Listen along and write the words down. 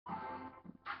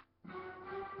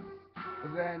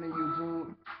What's happening,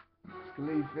 YouTube?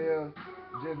 Khalid Fields.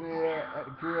 Just in here at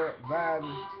the crib,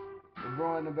 vibing. The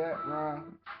bro in the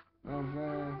background. You know what I'm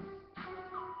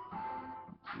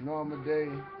saying? Normal day.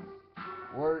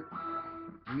 Work.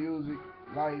 Music.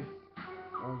 Life. You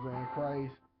know what I'm saying?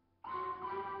 Christ.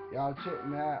 Y'all check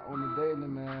me out on the daily,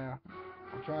 man.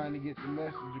 I'm trying to get the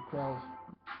message across.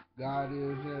 God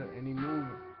is here and He moving.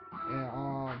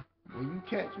 And when you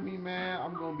catch me, man,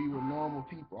 I'm gonna be with normal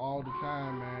people all the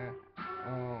time, man.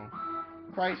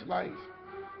 Christ lights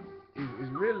is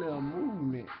really a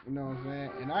movement, you know what I'm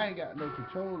saying? And I ain't got no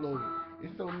control over it.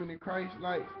 It's so many Christ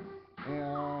lights,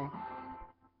 and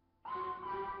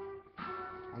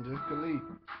I'm just Khalid. You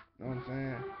know what I'm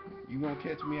saying? You gonna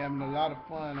catch me having a lot of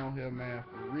fun on here, man,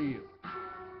 for real.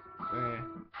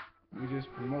 Man, we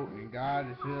just promoting.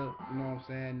 God is here. You know what I'm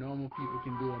saying? Normal people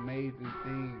can do amazing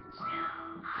things.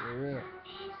 For real.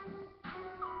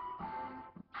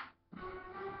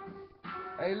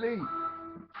 Hey Lee,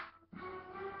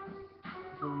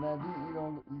 so now you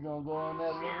gonna go on that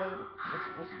a little later?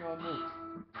 What you gonna do?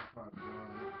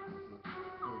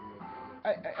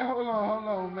 Hey, hold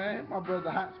on, man. My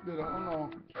brother Hot Spitter, hold on.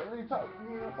 Hey Lee, talk to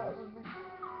me. Talk to me.